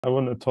I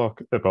want to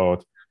talk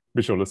about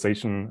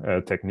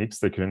visualization techniques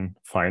that you can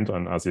find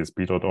on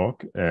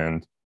rcsb.org.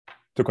 And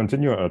to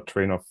continue a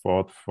train of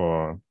thought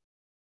for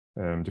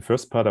the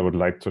first part, I would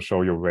like to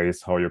show you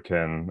ways how you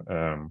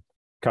can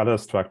color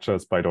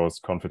structures by those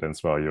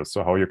confidence values.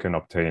 So how you can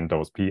obtain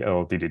those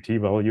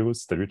pLDDT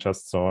values that we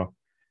just saw,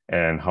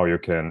 and how you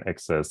can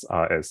access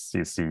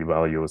RSCC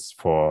values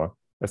for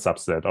a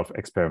subset of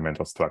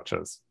experimental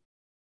structures.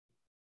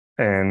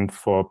 And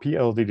for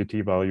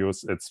pLDDT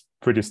values, it's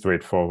pretty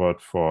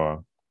straightforward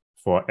for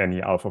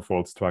any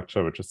AlphaFold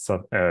structure, which is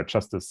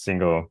just a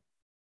single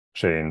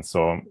chain.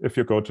 So if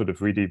you go to the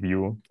 3D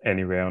view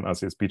anywhere on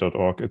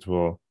rcsb.org, it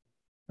will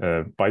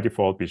by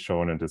default be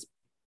shown in this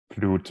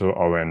blue to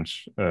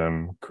orange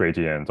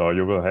gradient, or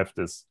you will have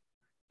this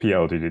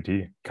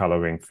pLDDT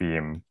coloring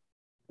theme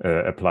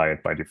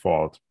applied by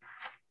default.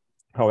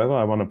 However,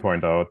 I want to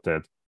point out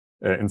that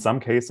in some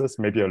cases,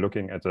 maybe you're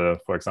looking at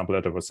for example,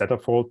 at a Rosetta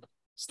fold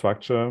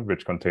structure,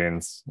 which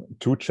contains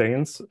two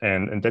chains.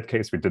 And in that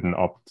case, we didn't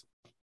opt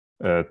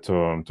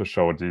to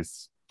show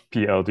these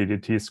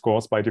pLDDT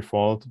scores by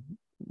default,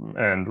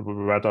 and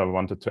rather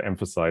wanted to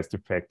emphasize the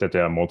fact that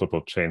there are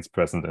multiple chains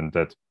present in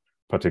that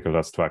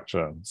particular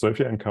structure. So if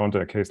you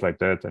encounter a case like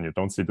that and you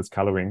don't see this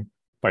coloring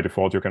by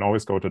default, you can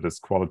always go to this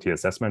quality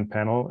assessment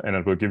panel, and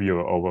it will give you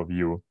an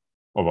overview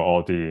over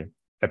all the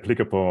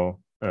applicable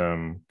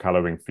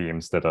coloring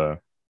themes that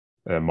are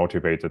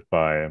motivated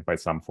by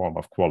some form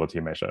of quality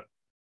measure.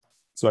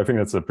 So I think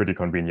that's a pretty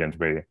convenient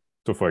way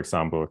to, for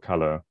example,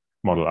 color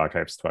model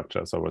archive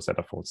structures or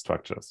Rosetta fold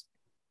structures.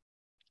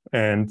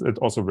 And it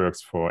also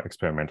works for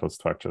experimental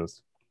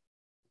structures.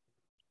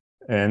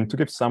 And to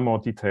give some more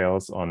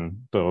details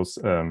on those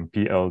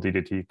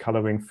pLDDT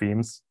coloring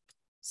themes.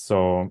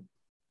 So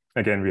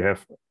again, we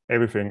have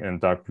everything in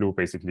dark blue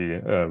basically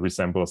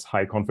resembles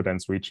high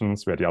confidence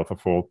regions where the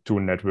AlphaFold 2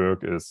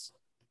 network is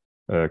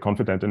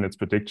confident in its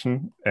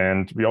prediction.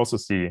 And we also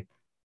see,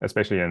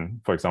 especially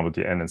in, for example,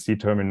 the N and C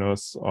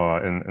terminus,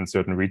 or in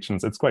certain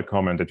regions, it's quite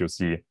common that you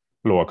see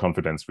lower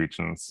confidence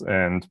regions.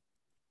 And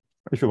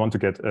if you want to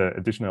get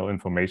additional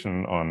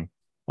information on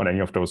any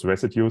of those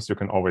residues, you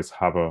can always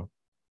hover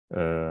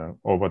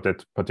over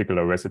that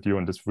particular residue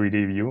in this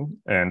 3D view,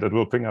 and it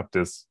will bring up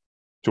this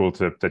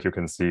tooltip that you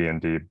can see in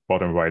the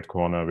bottom right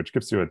corner, which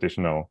gives you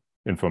additional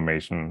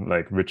information,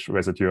 like which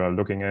residue you're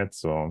looking at.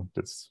 So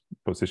this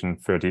position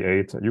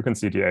 38, you can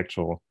see the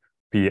actual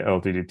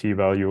pLDDT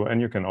value,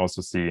 and you can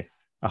also see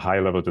a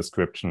high-level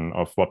description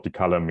of what the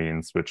color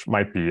means, which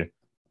might be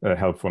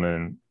helpful in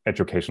an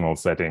educational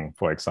setting,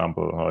 for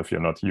example, or if you're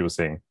not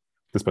using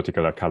this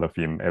particular color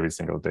theme every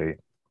single day.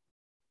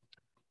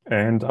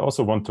 And I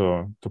also want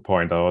to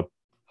point out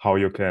how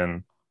you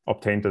can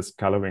obtain this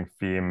coloring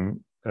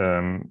theme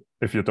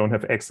if you don't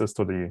have access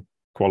to the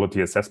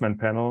quality assessment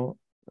panel.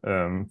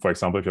 For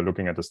example, if you're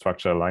looking at the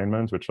structure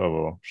alignment, which I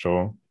will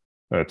show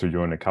to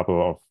you in a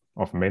couple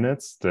of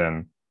minutes,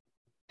 then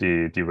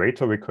the way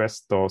to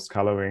request those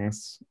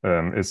colorings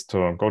is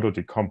to go to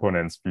the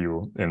components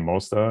view in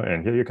Moster.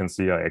 And here you can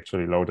see I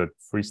actually loaded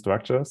 3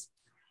 structures.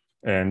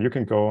 And you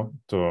can go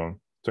to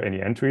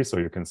any entry. So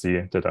you can see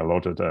that I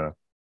loaded a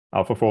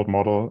AlphaFold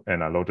model,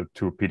 and I loaded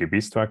 2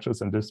 PDB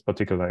structures in this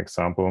particular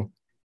example.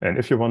 And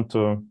if you want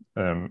to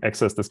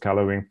access this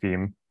coloring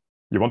theme,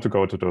 you want to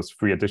go to those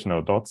 3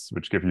 additional dots,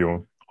 which give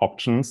you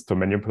options to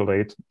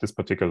manipulate this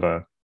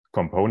particular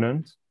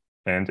component.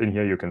 And in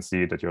here, you can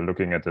see that you're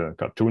looking at a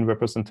cartoon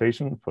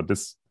representation for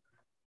this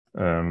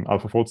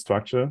AlphaFold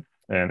structure.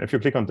 And if you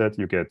click on that,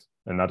 you get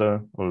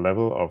another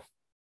level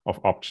of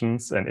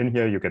options. And in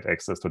here, you get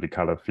access to the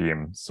color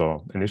theme.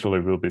 So initially,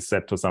 it will be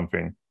set to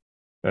something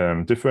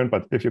different.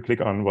 But if you click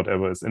on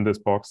whatever is in this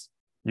box,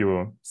 you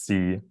will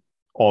see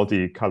all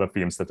the color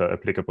themes that are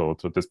applicable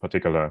to this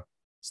particular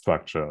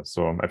structure.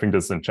 So I think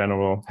this is in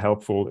general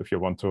helpful if you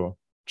want to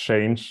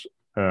change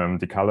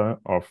the color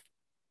of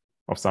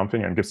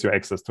something, and gives you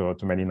access to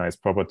many nice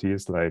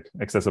properties like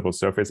accessible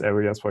surface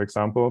areas, for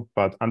example.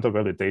 But under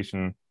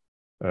validation,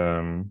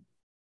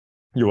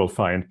 you will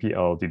find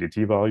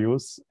pLDDT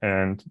values,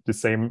 and the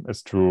same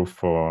is true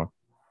for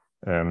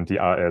the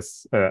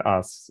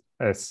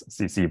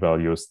RSCC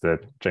values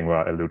that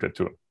Zhenghua alluded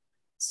to.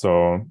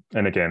 So,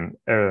 and again,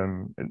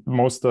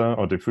 Moster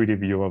or the 3D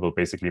viewer will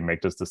basically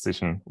make this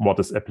decision what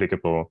is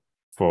applicable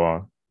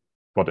for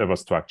whatever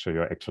structure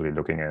you're actually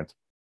looking at.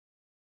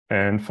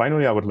 And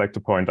finally, I would like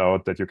to point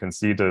out that you can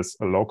see this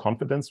low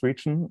confidence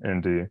region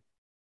in the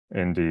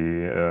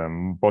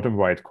bottom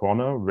right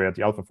corner, where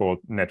the AlphaFold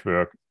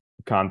network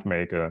can't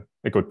make a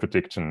good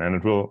prediction, and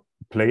it will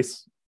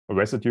place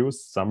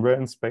residues somewhere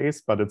in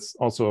space, but it's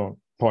also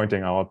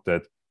pointing out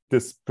that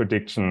this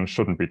prediction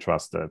shouldn't be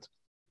trusted.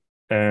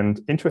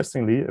 And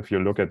interestingly, if you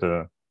look at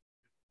the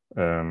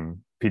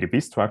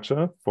PDB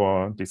structure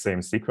for the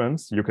same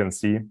sequence, you can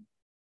see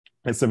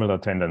a similar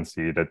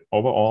tendency that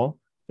overall,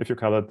 if you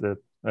color it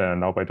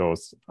now by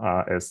those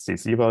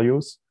RSCC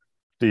values,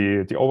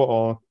 the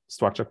overall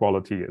structure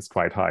quality is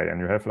quite high,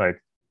 and you have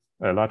like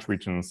large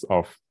regions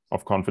of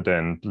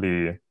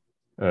confidently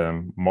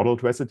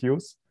modeled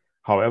residues.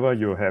 However,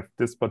 you have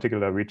this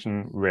particular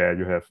region where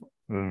you have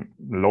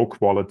low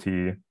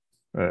quality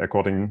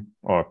according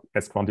or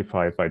as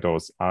quantified by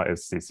those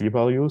RSCC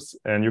values.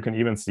 And you can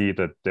even see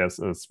that there's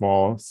a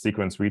small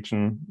sequence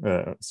region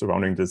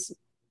surrounding this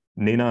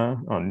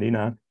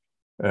NENA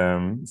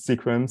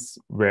sequence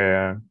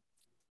where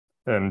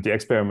the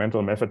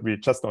experimental method, we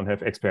just don't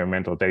have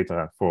experimental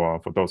data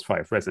for those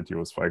 5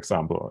 residues, for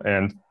example.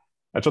 And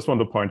I just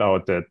want to point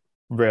out that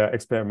where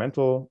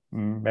experimental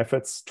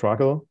methods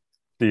struggle,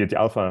 the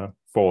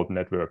AlphaFold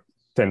network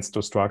tends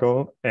to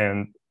struggle.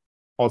 And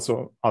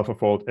also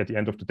AlphaFold at the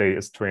end of the day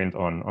is trained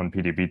on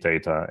PDB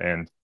data.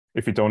 And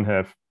if we don't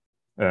have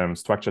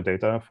structure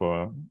data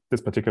for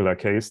this particular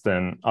case,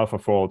 then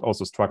AlphaFold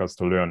also struggles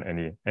to learn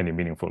any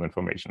meaningful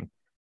information.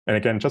 And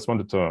again, just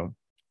wanted to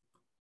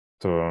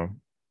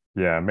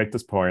make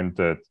this point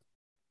that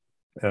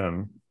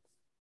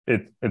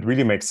it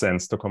really makes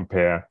sense to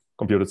compare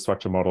computed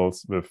structure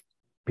models with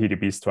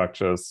PDB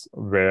structures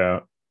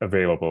where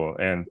available,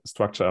 and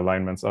structure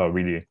alignments are a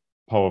really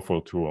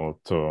powerful tool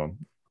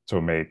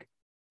to make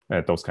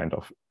those kind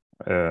of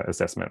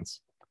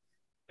assessments.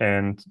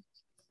 And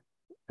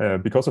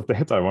because of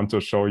that, I want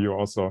to show you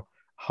also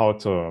how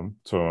to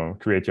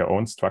create your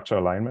own structure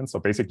alignment. So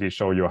basically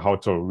show you how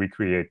to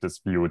recreate this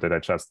view that I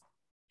just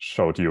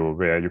showed you,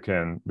 where you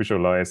can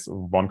visualize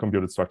one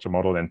computed structure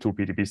model and 2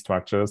 PDB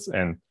structures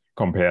and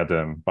compare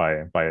them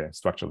by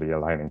structurally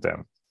aligning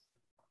them.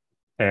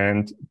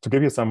 And to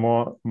give you some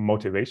more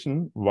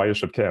motivation why you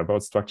should care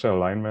about structure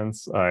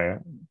alignments, I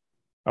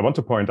want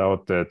to point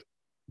out that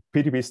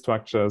PDB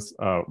structures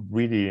are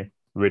really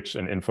rich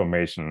in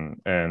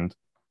information. And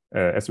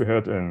as we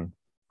heard in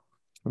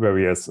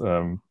various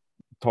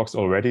talks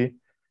already,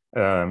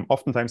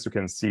 oftentimes you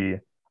can see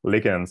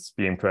ligands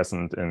being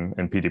present in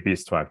PDB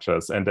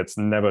structures, and that's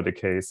never the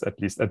case, at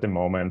least at the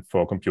moment,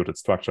 for computed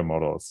structure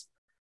models.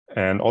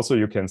 And also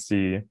you can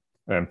see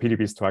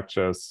PDB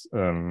structures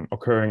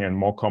occurring in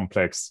more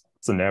complex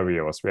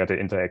scenarios where they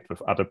interact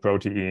with other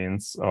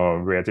proteins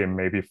or where they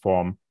maybe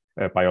form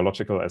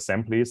biological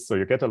assemblies. So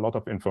you get a lot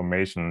of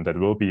information that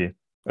will be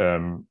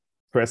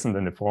present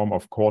in the form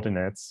of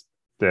coordinates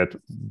that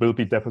will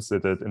be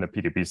deposited in a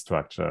PDB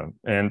structure.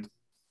 And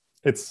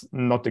it's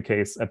not the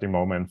case at the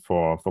moment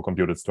for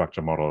computed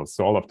structure models.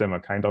 So all of them are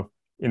kind of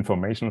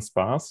information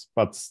sparse,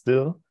 but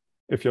still,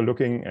 if you're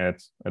looking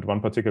at one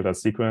particular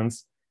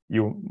sequence,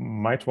 you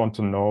might want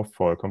to know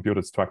for a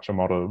computed structure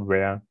model,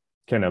 where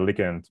can a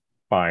ligand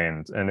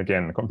bind? And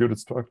again, computed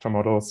structure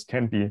models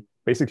can be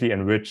basically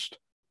enriched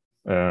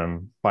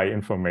by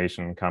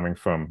information coming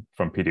from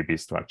PDB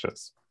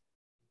structures.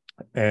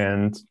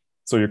 And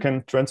so you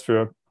can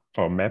transfer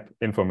or map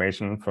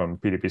information from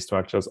PDB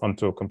structures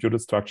onto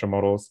computed structure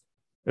models.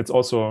 It's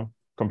also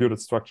computed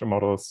structure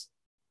models.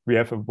 We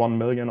have 1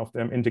 million of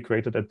them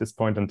integrated at this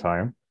point in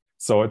time.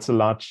 So it's a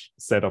large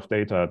set of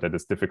data that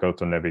is difficult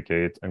to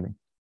navigate, and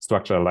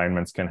structure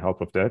alignments can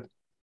help with that.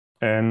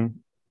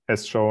 And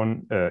as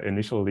shown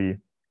initially,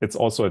 it's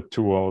also a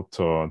tool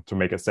to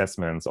make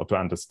assessments or to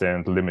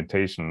understand the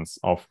limitations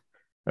of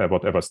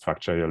whatever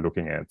structure you're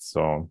looking at.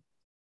 So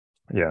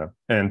yeah,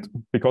 and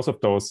because of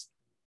those,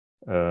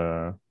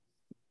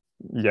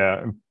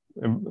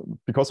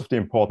 because of the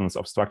importance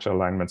of structure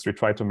alignments, we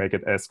try to make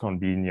it as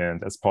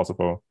convenient as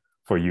possible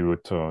for you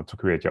to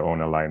create your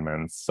own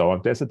alignments. So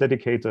there's a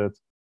dedicated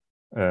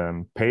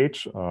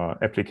page or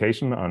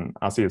application on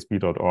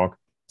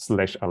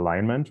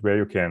rcsb.org/alignment where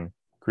you can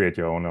create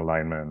your own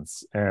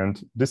alignments. And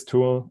this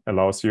tool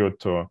allows you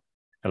to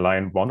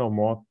align one or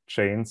more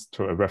chains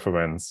to a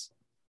reference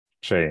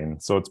chain.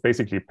 So it's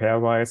basically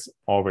pairwise,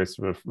 always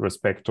with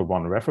respect to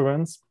one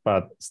reference,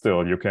 but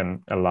still you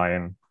can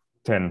align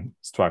 10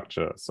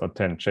 structures or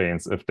 10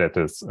 chains if that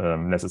is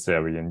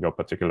necessary in your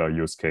particular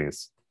use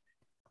case.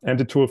 And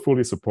the tool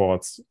fully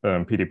supports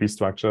PDB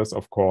structures,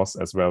 of course,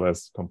 as well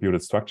as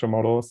computed structure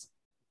models.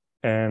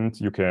 And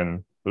you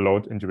can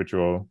load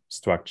individual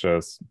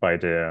structures by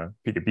their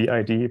PDB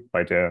ID,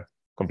 by their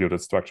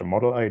computed structure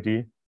model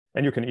ID.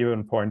 And you can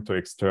even point to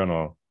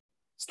external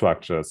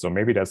structures. So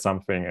maybe there's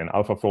something in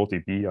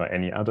AlphaFold-DB or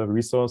any other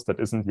resource that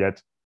isn't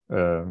yet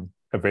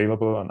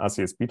available on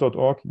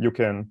rcsb.org. You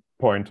can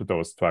point to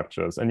those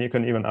structures, and you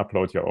can even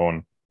upload your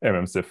own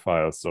MMZIF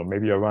files. So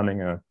maybe you're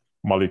running a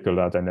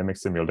molecular dynamic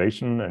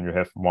simulation and you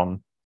have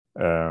one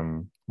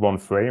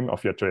frame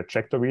of your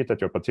trajectory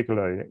that you're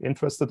particularly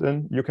interested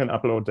in. You can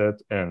upload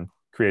that and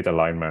create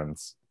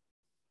alignments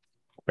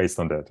based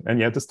on that. And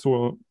yeah, this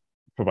tool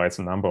provides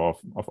a number of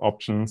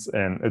options,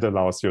 and it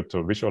allows you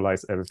to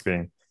visualize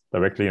everything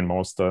directly in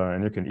Monster,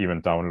 and you can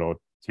even download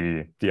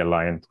the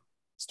aligned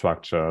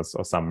structures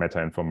or some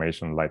meta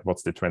information, like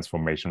what's the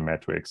transformation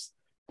matrix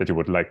that you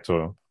would like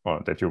to,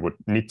 or that you would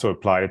need to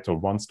apply to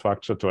one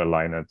structure to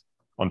align it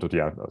onto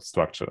the other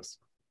structures.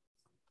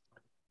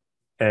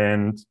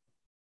 And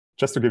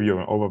just to give you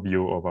an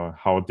overview over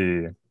how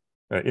the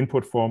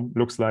input form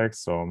looks like.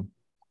 So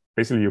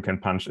basically you can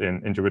punch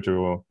in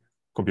individual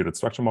computed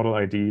structure model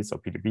IDs or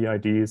PDB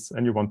IDs,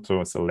 and you want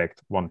to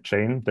select one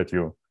chain that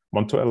you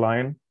want to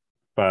align.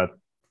 But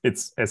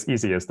it's as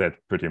easy as that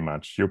pretty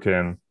much. You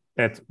can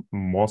add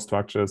more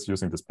structures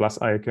using this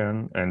plus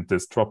icon, and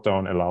this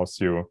dropdown allows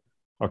you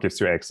or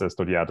gives you access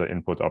to the other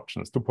input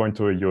options to point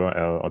to a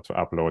URL or to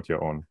upload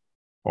your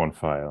own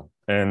file.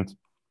 And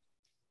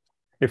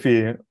if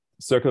we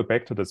circle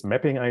back to this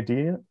mapping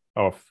idea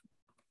of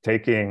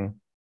taking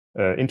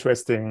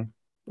interesting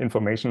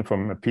information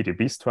from a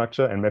PDB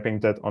structure and mapping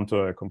that onto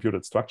a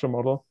computed structure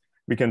model,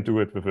 we can do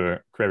it with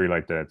a query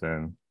like that.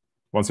 And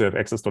once you have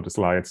access to the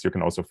slides, you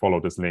can also follow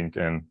this link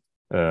and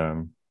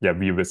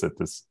revisit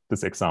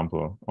this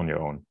example on your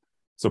own.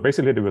 So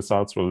basically the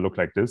results will look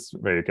like this,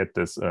 where you get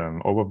this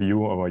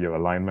overview over your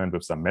alignment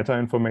with some meta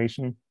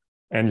information,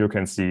 and you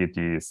can see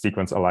the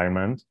sequence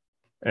alignment.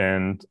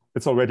 And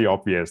it's already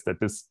obvious that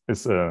this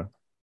is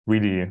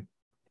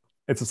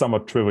it's a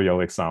somewhat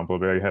trivial example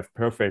where you have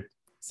perfect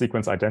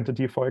sequence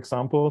identity, for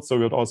example. So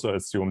you'd also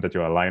assume that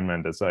your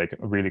alignment is like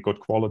really good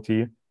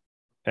quality.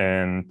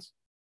 And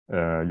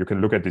you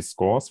can look at the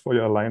scores for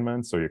your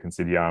alignment. So you can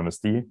see the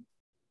RMSD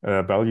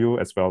value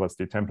as well as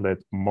the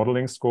template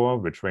modeling score,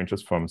 which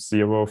ranges from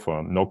 0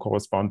 for no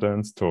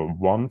correspondence to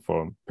 1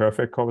 for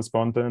perfect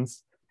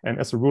correspondence. And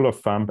as a rule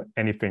of thumb,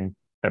 anything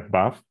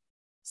above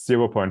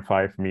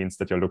 0.5 means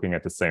that you're looking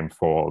at the same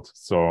fault.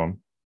 So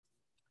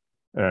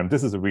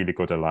this is a really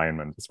good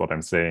alignment, is what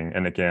I'm saying.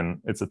 And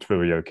again, it's a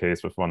trivial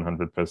case with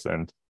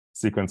 100%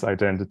 sequence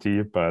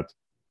identity, but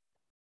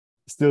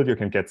still you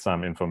can get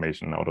some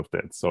information out of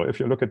that. So if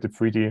you look at the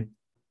 3D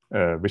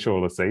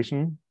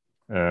visualization,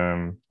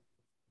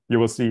 you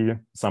will see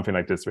something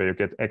like this, where you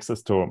get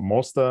access to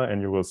Monster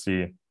and you will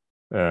see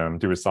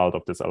the result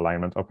of this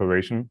alignment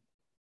operation.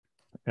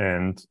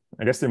 And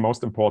I guess the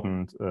most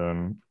important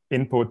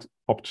input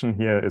option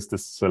here is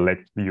this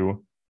select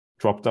view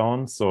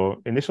dropdown.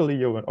 So initially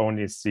you will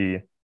only see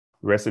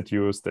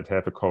residues that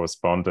have a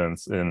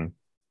correspondence in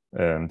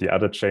the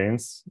other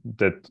chains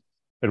that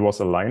it was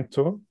aligned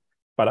to.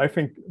 But I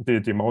think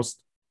the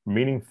most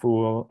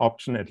meaningful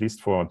option, at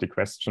least for the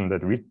question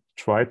that we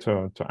try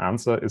to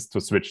answer, is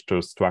to switch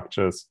to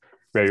structures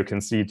where you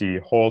can see the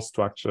whole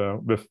structure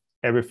with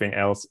everything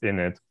else in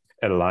it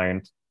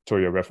aligned to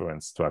your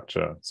reference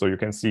structure. So you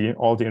can see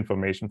all the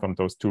information from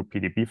those two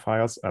PDB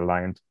files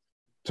aligned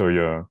to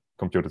your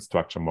computed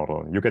structure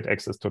model. You get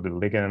access to the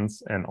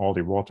ligands and all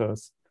the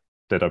waters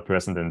that are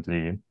present in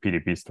the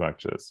PDB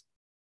structures.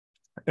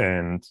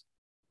 And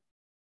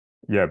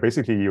yeah,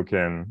 basically you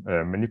can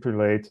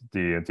manipulate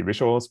the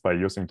visuals by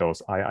using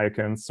those eye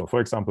icons. So for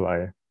example,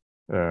 I've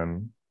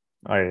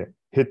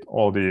hidden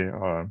all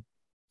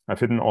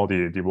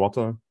the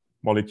water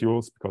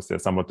molecules because they're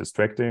somewhat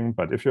distracting.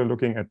 But if you're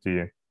looking at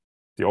the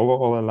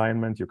overall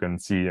alignment, you can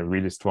see a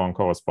really strong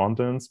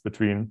correspondence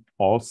between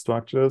all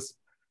structures.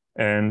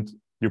 And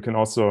you can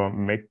also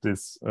make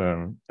this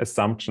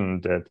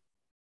assumption that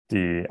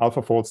the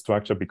AlphaFold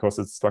structure, because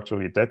it's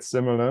structurally that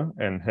similar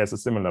and has a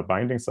similar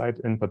binding site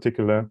in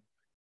particular,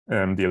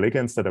 the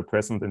ligands that are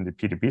present in the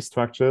PDB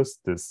structures,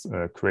 this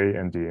gray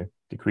and the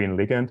green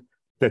ligand,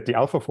 that the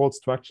AlphaFold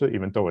structure,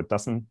 even though it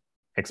doesn't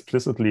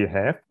explicitly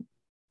have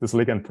this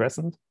ligand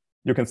present,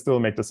 you can still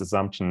make this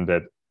assumption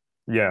that,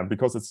 yeah,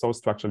 because it's so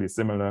structurally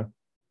similar,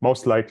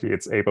 most likely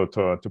it's able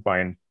to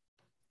bind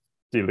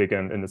the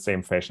ligand in the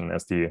same fashion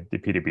as the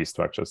PDB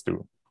structures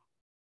do.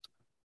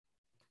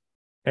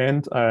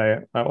 And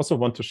I also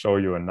want to show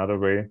you another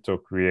way to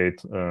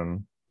create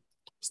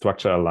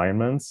structure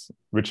alignments,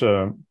 which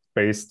are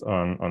based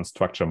on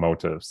structure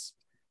motifs.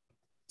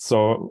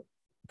 So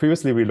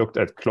previously we looked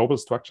at global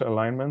structure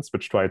alignments,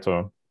 which try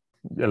to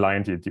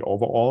align the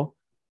overall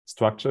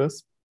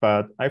structures.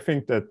 But I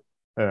think that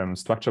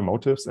structure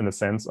motifs, in the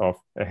sense of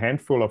a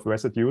handful of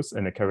residues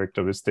in a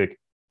characteristic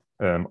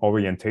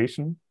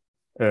orientation,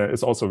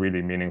 is also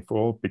really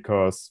meaningful,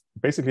 because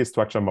basically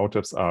structure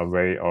motifs are a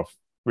way of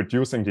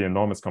reducing the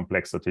enormous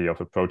complexity of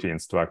a protein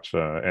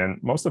structure.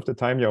 And most of the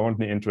time you're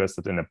only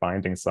interested in a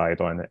binding site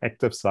or an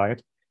active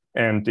site.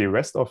 And the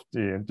rest of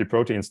the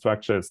protein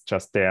structure is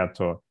just there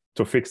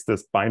to fix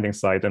this binding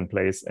site in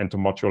place and to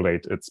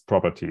modulate its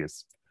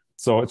properties.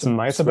 So it's a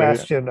nice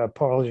Sebastian,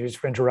 apologies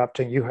for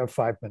interrupting. You have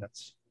 5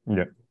 minutes.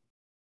 Yeah.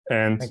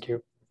 And thank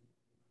you.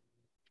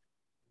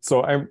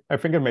 So I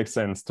think it makes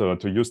sense to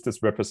use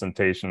this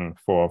representation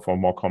for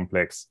more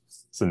complex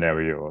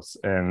scenarios.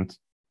 And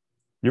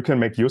you can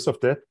make use of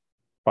that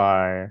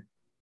by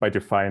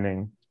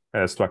defining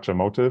structure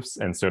motifs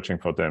and searching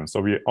for them.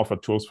 So we offer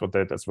tools for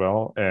that as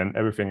well. And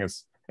everything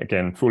is,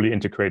 again, fully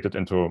integrated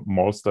into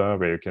Molster,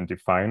 where you can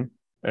define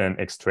and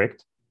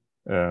extract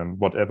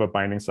whatever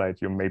binding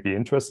site you may be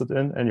interested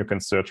in, and you can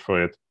search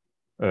for it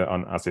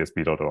on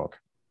rcsb.org.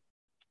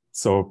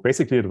 So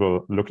basically it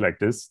will look like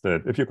this,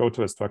 that if you go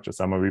to a structure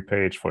summary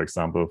page, for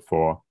example,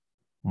 for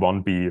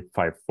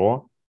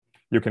 1B54,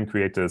 you can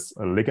create this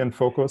ligand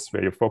focus,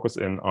 where you focus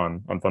in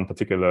on one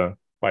particular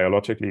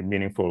biologically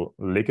meaningful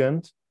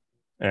ligand.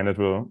 And it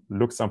will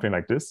look something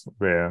like this,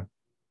 where,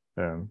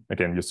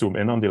 again, you zoom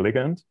in on the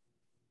ligand.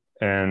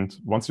 And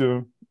once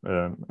you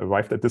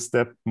arrived at this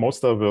step,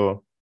 Monster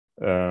will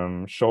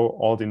show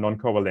all the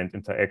non-covalent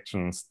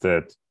interactions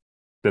that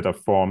that are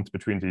formed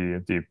between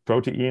the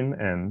protein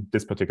and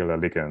this particular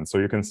ligand. So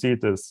you can see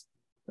this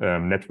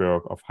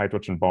network of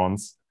hydrogen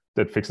bonds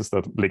that fixes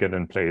the ligand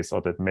in place,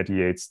 or that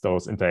mediates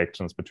those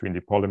interactions between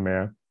the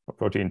polymer or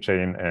protein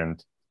chain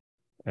and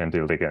the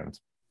ligand.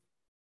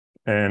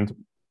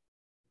 And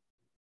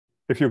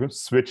if you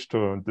switch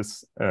to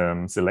this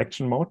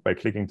selection mode by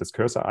clicking this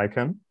cursor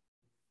icon,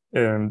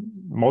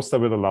 Moster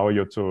will allow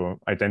you to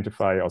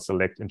identify or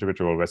select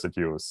individual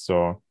residues.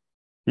 So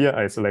here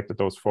I selected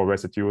those 4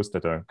 residues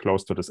that are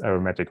close to this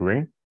aromatic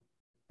ring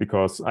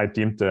because I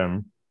deemed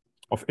them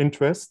of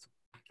interest.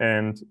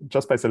 And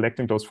just by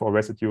selecting those 4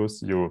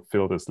 residues, you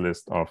fill this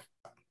list of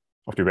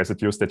the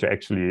residues that you're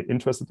actually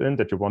interested in,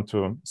 that you want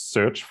to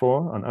search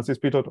for on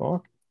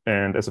RCSB.org.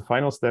 And as a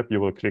final step, you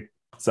will click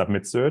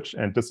Submit Search,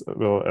 and this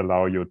will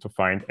allow you to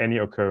find any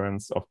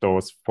occurrence of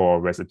those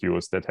 4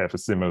 residues that have a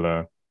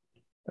similar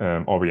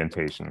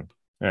orientation.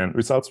 And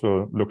results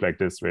will look like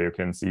this, where you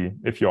can see,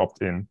 if you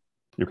opt in,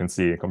 you can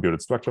see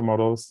computed structure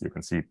models, you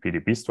can see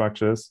PDB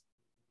structures,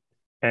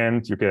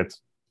 and you get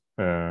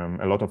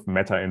a lot of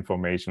meta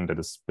information that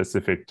is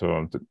specific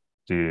to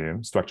the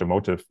structure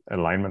motif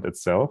alignment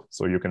itself.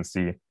 So you can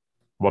see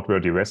what were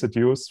the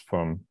residues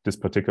from this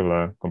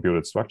particular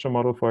computed structure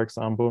model, for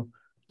example,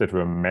 that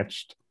were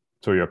matched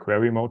to your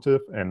query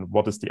motif, and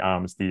what is the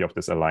RMSD of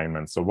this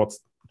alignment. So what's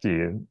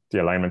the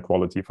alignment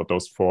quality for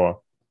those 4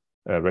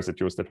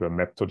 residues that were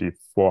mapped to the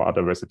 4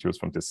 other residues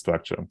from this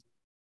structure.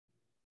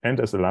 And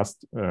as a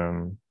last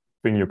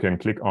thing, you can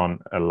click on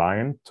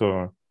Align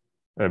to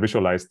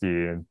visualize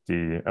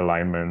the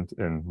alignment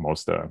in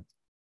Moster.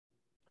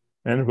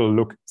 And it will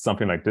look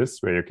something like this,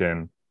 where you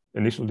can,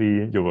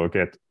 initially, you will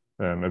get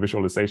a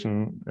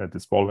visualization,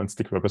 this ball and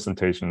stick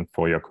representation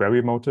for your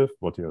query motif,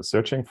 what you're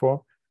searching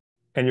for.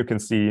 And you can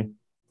see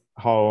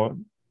how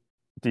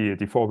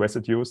the 4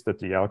 residues that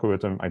the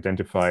algorithm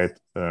identified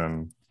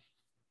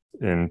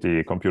in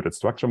the computed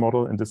structure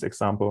model in this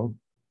example,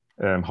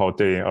 how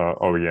they are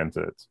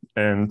oriented.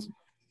 And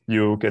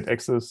you get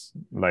access,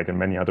 like in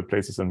many other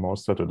places in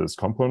Moster, to this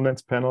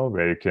components panel,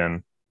 where you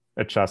can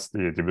adjust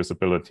the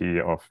visibility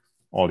of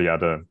all the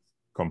other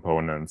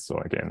components. So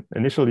again,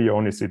 initially you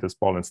only see this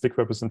ball and stick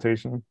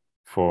representation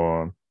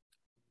for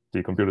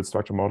the computed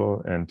structure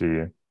model and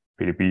the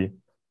PDB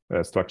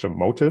structure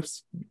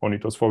motifs, only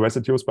those 4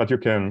 residues, but you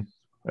can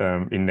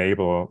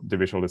enable the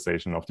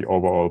visualization of the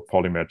overall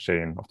polymer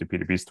chain of the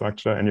PDB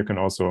structure, and you can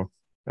also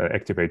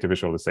activate the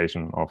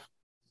visualization of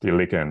the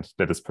ligand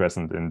that is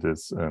present in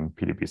this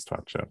PDB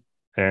structure.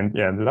 And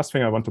yeah, the last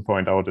thing I want to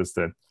point out is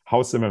that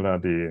how similar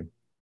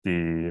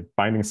the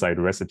binding site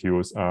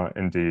residues are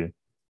in the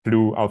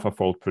blue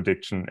AlphaFold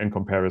prediction in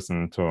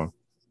comparison to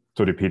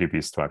the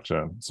PDB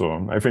structure.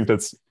 So I think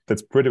that's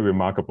pretty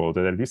remarkable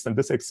that, at least in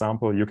this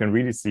example, you can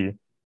really see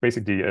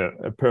basically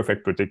a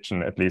perfect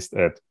prediction, at least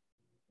at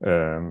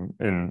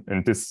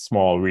in this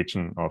small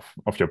region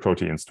of your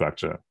protein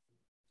structure.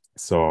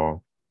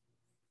 So,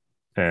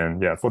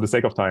 and yeah, for the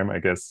sake of time, I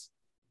guess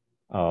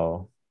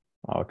I'll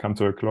come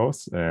to a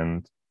close,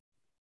 and